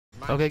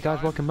Okay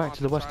guys, welcome back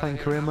to the West Ham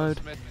career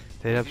mode.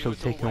 Today's episode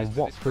taking on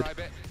Watford.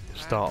 To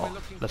start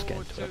off, let's get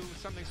into it.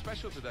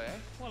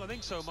 Well, I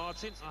think so,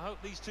 Martin. I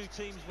hope these two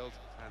teams will.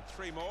 And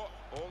three more.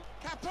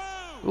 Capu!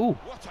 Ooh,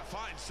 what a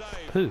fine save!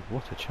 Capu,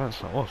 what a chance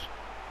that was.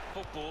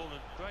 Football and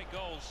great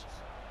goals.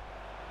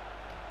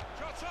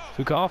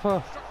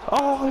 Fukafa.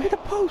 Oh, hit the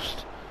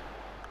post!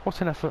 What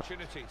an effort.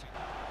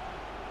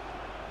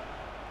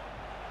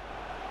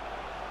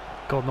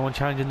 God, no one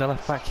challenging the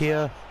left back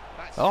here.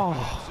 Oh,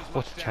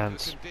 what a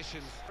chance.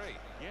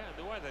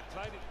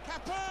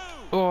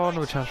 Oh,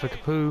 another chance for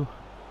Capu.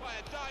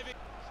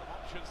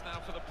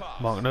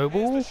 Mark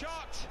Noble.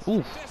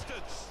 Ooh.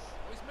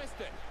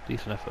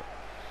 Decent effort.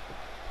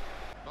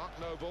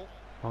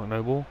 Mark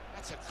Noble.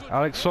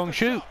 Alex Song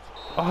shoot.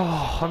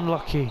 Oh,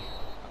 unlucky.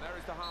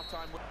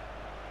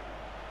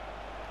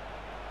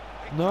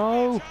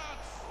 No.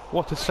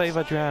 What a save,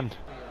 Adrian.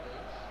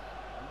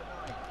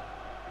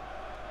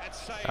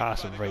 Ah,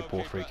 that's a great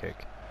ball free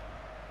kick.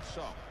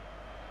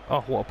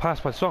 Oh, what a pass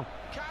by Song.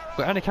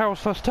 But Andy Carroll's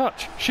first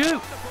touch.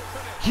 Shoot!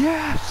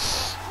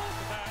 Yes!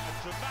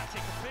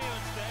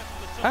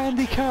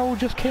 Andy Carroll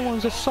just came on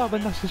as a sub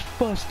and that's his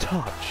first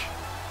touch.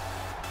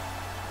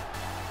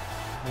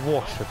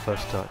 What a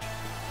first touch.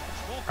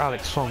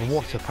 Alex Song,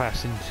 what a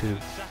pass into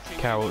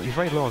Carroll. He's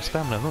very low on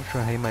stamina. I'm not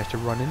sure how he managed to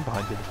run in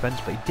behind the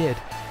defence, but he did.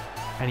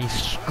 And he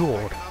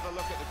scored.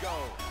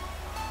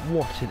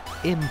 What an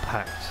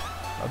impact.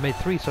 I made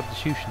 3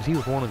 substitutions, he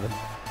was one of them.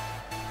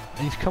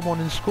 And he's come on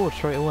and scored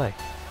straight away.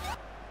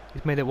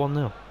 He's made it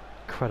 1-0.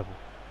 Incredible.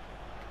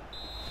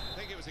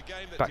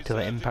 Back to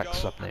the impact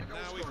sub name.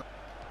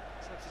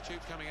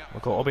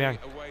 We've got Obiang.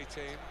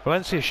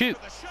 Valencia, shoot!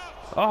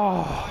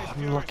 Oh,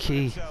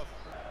 unlucky.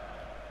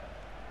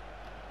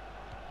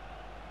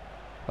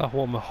 Oh,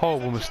 what a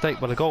horrible mistake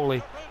by the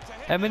goalie.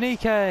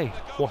 Emenike!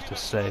 What a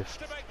save.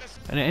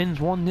 And it ends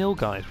 1-0,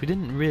 guys. We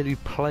didn't really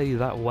play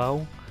that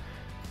well,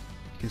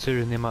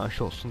 considering the amount of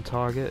shots on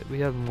target. We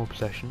had more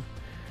possession.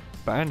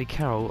 But Andy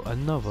Carroll,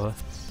 another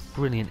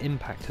brilliant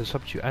impact to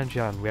substitute. And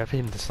Jan, we have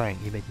him to thank.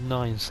 He made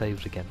 9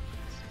 saves again.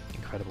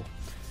 Incredible.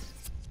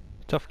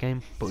 Tough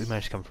game, but we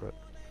managed to come through it.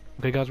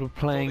 Okay guys, we're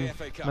playing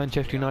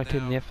Manchester United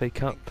in the FA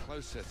Cup.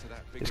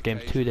 This game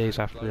 2 days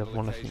after the other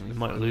one. I think we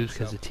might lose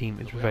because the team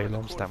is very low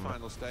on stamina.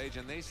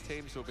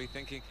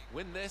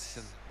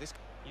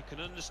 You can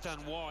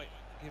understand why,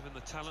 given the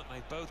talent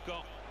they both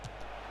got.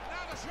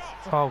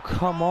 Oh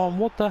come on,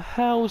 what the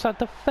hell is that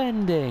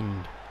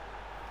defending?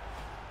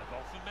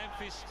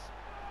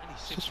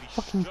 It's just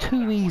fucking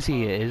too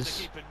easy it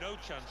is.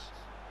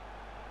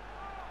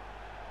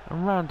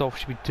 And Randolph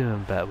should be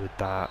doing better with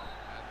that.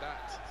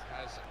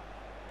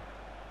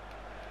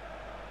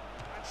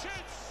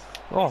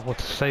 Oh, what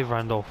a save,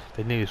 Randolph.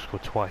 They knew he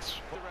scored twice.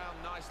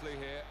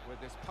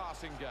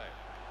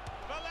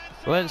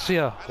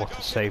 Valencia, what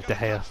a save, De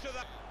Gea.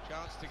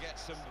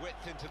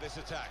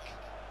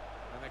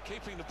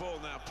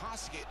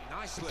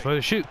 Throw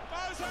the shoot.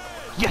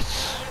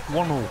 Yes!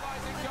 1-0.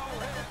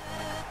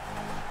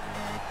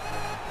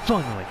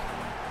 Finally.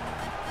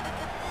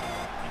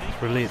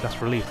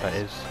 That's relief, that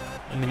is.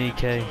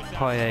 Emenike,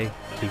 Payet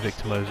to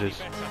Victor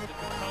Moses.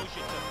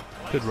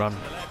 Good run.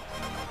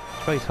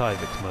 Very tired,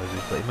 Victor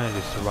Moses, but he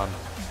manages to run.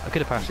 I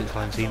could have passed it to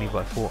Lanzini, but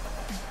I thought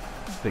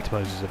Victor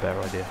Moses is a better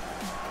idea.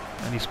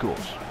 And he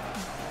scores.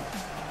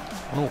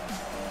 Oh.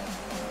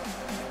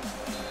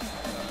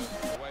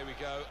 Away we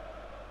go.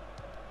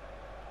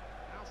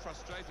 How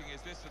frustrating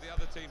is this for the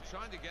other team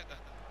trying to get the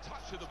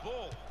touch of the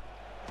ball?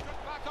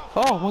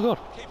 Oh my god.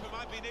 Keeper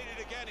might be needed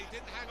again. He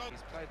didn't hang on.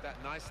 He's played that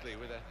nicely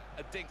with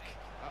a dink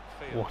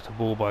upfield. What a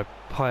ball by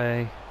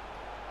Payet.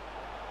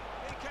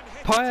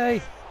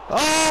 Payet!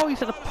 Oh,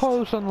 he's at the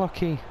post,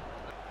 unlucky.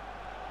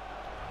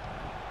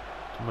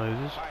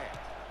 Moses.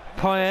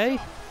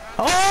 Payet.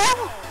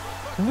 Oh!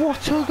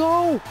 What a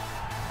goal!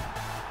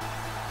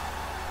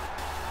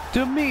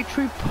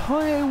 Dimitri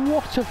Payet,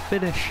 what a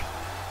finish!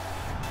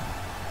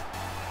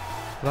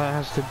 That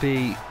has to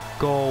be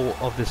goal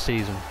of the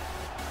season.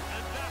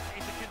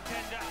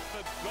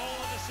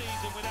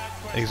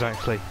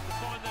 Exactly.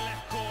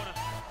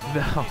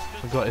 Now,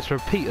 we've got this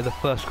repeat of the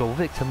first goal.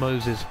 Victor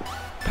Moses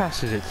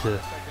passes it to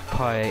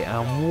Payet,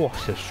 and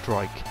what a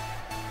strike.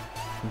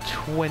 From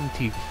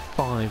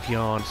 25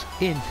 yards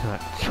into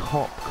that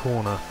top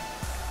corner.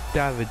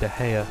 David De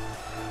Gea,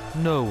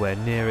 nowhere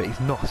near it. He's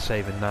not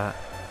saving that.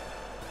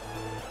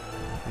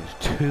 It's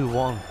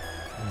 2-1.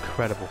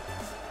 Incredible.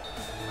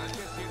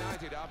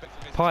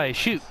 Payet,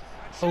 shoot.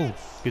 Oh,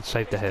 good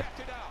save De Gea.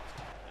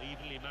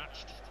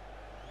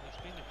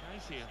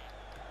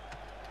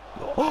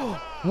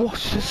 Oh,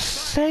 what a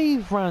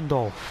save,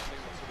 Randolph!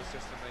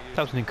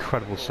 That was an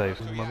incredible save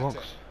in my box.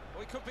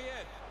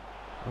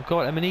 I've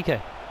got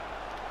Emenike.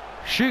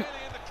 Shoot!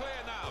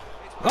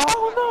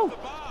 Oh no!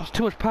 There's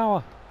too much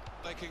power.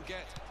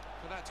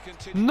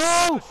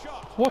 No!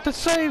 What a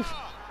save!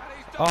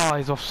 Ah,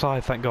 he's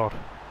offside, thank God.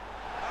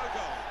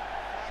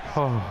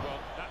 Oh.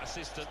 That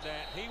assistant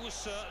there, he was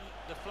certain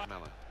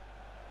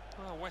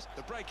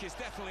the break is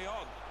definitely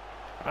on.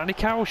 Andy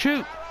Carroll,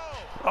 shoot!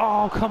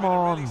 Oh, come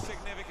on!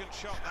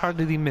 How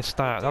did he miss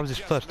that? That was his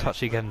first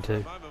touch again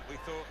too.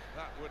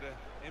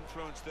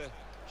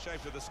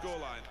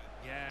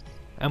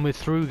 And we're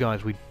through,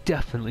 guys. We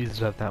definitely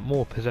deserve that.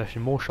 More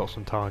possession, more shots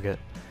on target.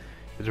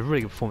 It was a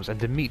really good performance. And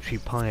Dimitri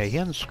Payet, he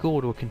hadn't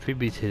scored or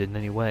contributed in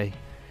any way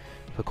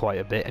for quite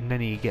a bit, and then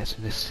he gets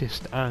an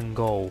assist and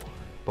goal.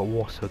 But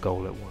what a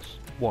goal it was.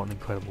 What an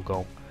incredible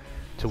goal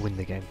to win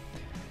the game.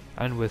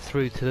 And we're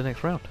through to the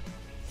next round.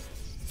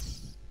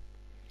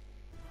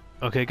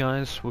 Okay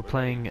guys, we're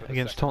playing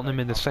against Tottenham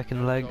in the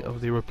second leg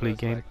of the Europa League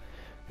game.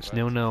 It's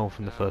 0-0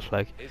 from the first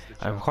leg.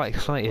 I'm quite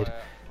excited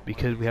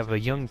because we have a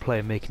young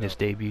player making his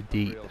debut,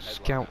 the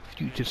Scout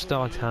Future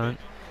Star Talent,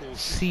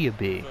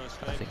 Siabi,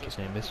 I think his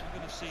name is.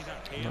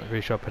 I'm not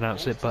really sure I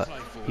pronounce it, but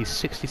he's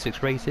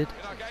 66 rated,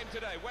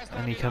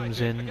 and he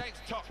comes in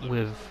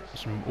with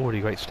some already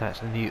great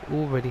stats, and he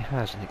already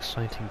has an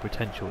exciting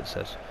potential, it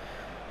says.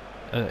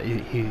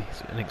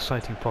 He's an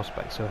exciting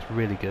prospect, so that's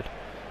really good.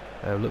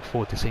 Look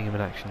forward to seeing him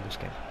in action this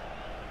game.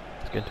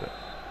 Let's get into it.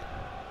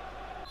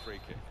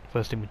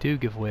 First thing we do,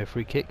 give away a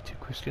free kick to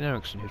Christian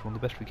Eriksen, who's one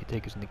of the best free kick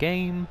takers in the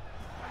game.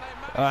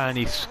 And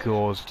he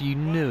scores. You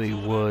knew he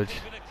would.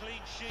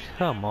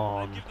 Come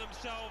on.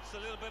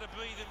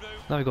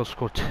 Now we've got to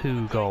score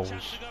 2 goals.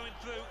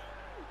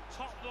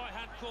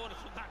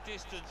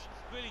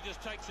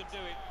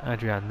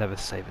 Adrian never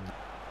saving them.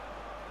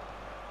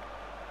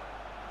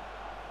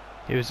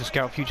 Here's the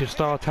Scout Future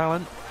Star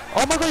Talent.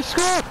 Oh my god, he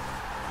scored!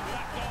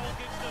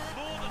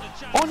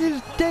 On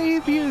his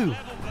debut!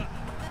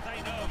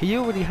 He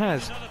already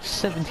has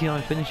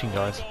 79 finishing,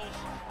 guys.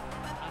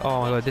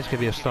 Oh my god, this could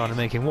be a star in the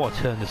making. What a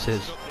turn this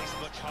is.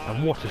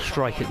 And what a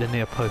strike at the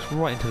near post,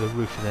 right into the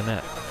roof of the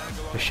net.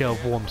 Michel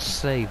Vorm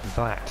saved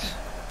that.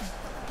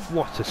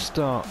 What a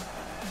start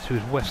to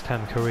his West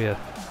Ham career.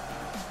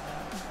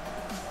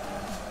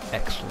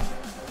 Excellent.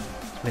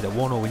 It's made it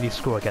 1-0, we need to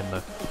score again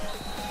though.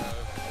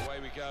 Away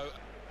we go.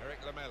 Eric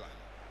Lamela.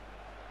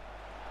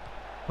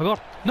 Oh my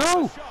god,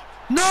 no!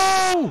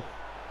 No!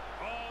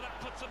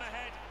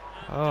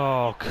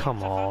 Oh,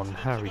 come on,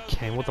 Harry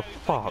Kane, what the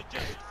fuck?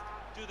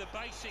 Do the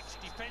basics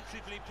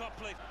defensively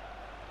properly.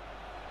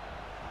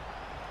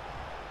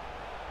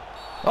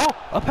 Oh,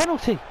 a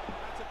penalty!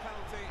 That's a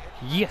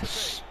penalty.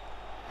 Yes!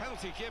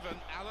 Penalty given,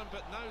 Alan,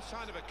 but no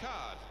sign of a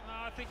card. No,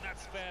 I think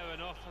that's fair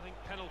enough. I think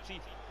penalty.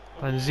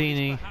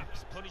 Lanzini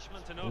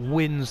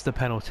wins the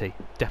penalty.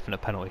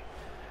 Definite penalty.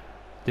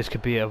 This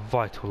could be a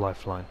vital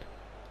lifeline.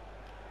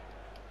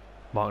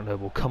 Mark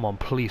Noble, come on,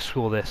 please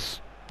score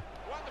this.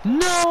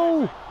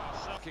 No!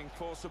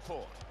 For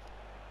support.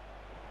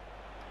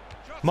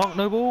 Mark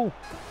Noble!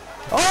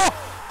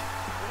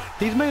 Oh!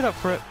 He's made up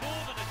for it.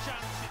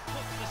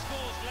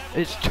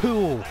 It's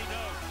 2-2.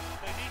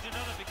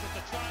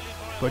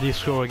 But he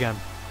score again.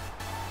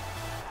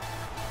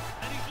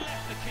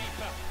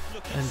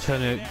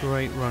 Antonio,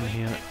 great run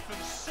here.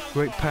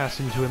 Great pass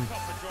into him.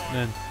 And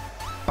then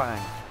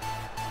bang.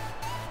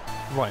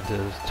 Right into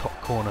the top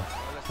corner.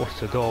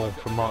 What a goal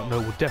from Mark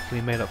Noble.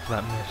 Definitely made up for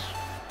that miss.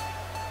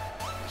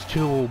 It's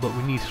 2-2, but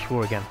we need to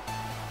score again.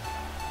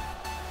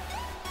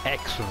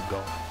 Excellent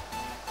goal.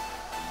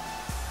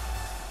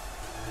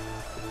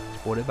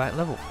 Let's brought it back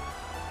level.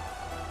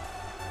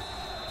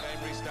 Game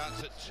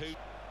restarts at 2.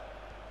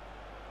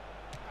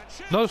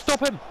 No,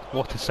 stop him!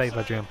 What a save,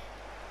 Adrian.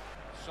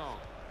 Song.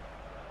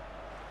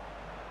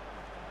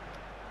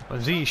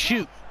 Lanzini,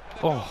 shoot!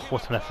 Oh,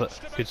 what an effort.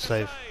 Good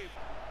save.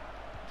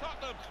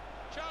 Tottenham,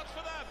 chance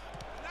for them.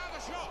 Now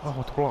the shot. Oh,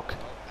 what a block.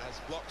 As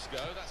blocks go,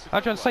 that's a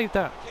Adrian good saved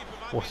that. one. Keeper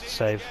might What be a needed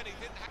save. again. He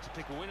didn't have to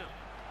pick a winner.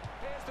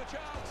 Here's the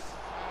chance.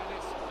 And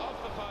it's off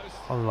the post.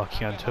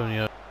 Unlucky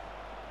Antonio.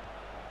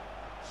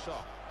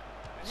 Shot.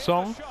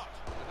 Song. And that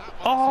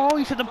one Oh,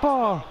 he's hit the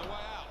bar. on the way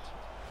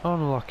out.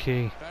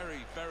 Unlucky.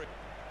 Very, very.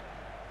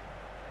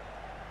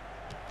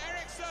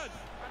 Eriksen.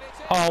 And it's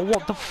in. Oh,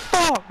 what the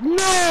fuck?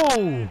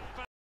 No!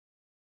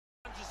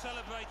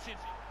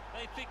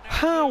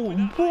 How?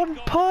 One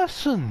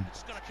person!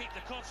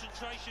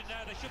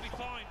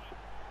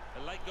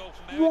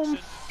 One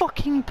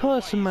fucking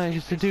person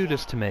manages to do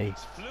this to me.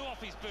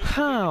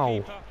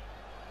 How?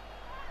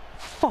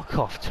 Fuck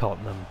off,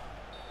 Tottenham.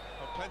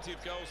 Plenty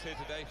of goals here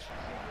today.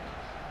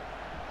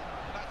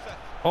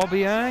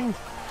 Obiang?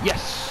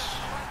 Yes!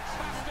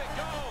 Fantastic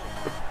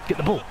goal. Get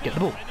the ball, get the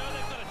ball.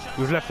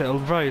 We've left it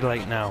very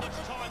late now.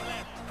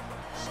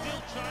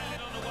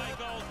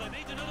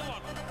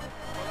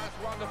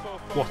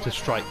 What a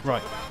strike,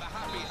 right.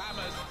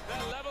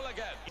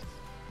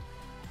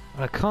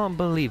 I can't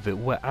believe it,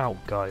 we're out,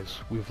 guys.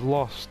 We've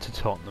lost to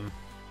Tottenham.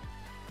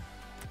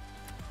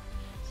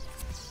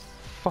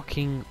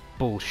 Fucking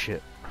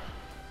bullshit.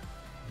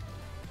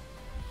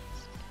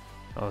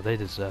 Oh, they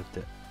deserved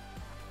it.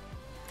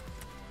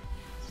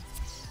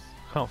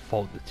 Can't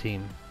fault the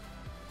team.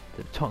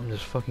 The Tottenham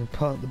just fucking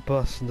parked the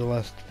bus in the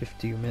last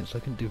 15 minutes. I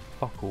couldn't do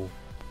fuck all.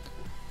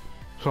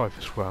 Sorry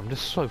for swearing, I'm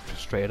just so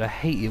frustrated. I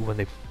hate it when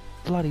they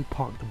bloody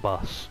park the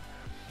bus.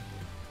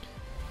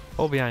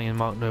 Obiang and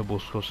Mark Noble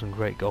scored some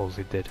great goals,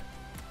 they did.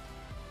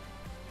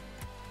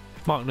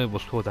 If Mark Noble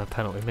scored that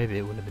penalty, maybe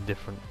it would have been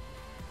different.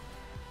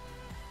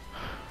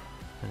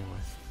 Anyway.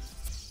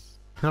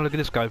 Now look at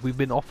this, guys. We've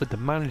been offered the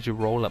manager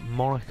role at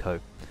Monaco.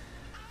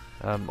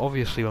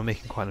 Obviously we're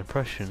making quite an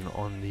impression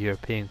on the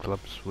European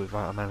clubs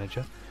without a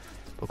manager,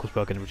 but of course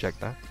we're going to reject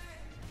that.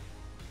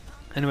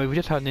 Anyway, we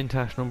just had an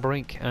international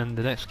break, and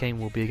the next game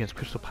will be against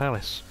Crystal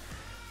Palace,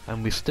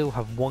 and we still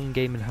have one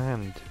game in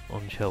hand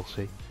on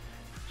Chelsea,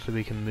 so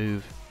we can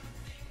move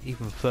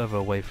even further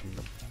away from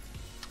them.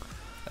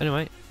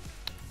 Anyway,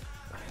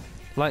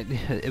 like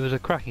it was a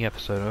cracking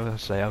episode. I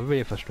must say, I'm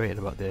really frustrated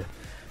about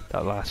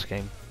that last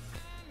game,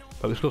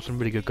 but we scored some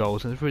really good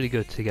goals, and it's really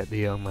good to get the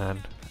young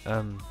man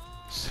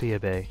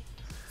Siabe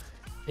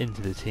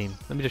into the team.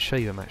 Let me just show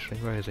you him actually.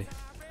 Where is he?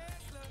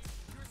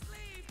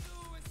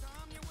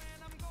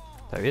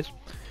 There he is.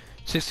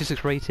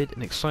 66 rated,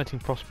 an exciting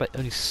prospect,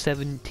 only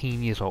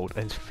 17 years old,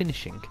 and he's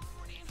finishing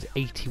at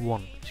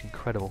 81. It's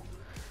incredible.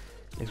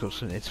 He's got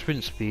some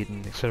sprint speed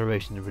and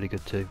acceleration are really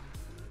good too.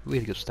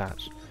 Really good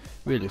stats.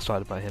 Really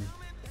excited by him,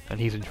 and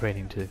he's in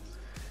training too.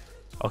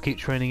 I'll keep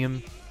training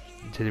him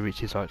until he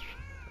reaches such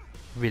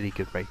really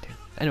good rating.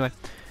 Anyway,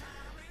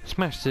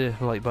 smash the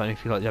like button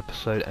if you like the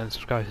episode, and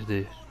subscribe to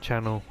the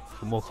channel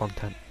for more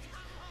content.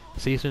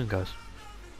 See you soon, guys.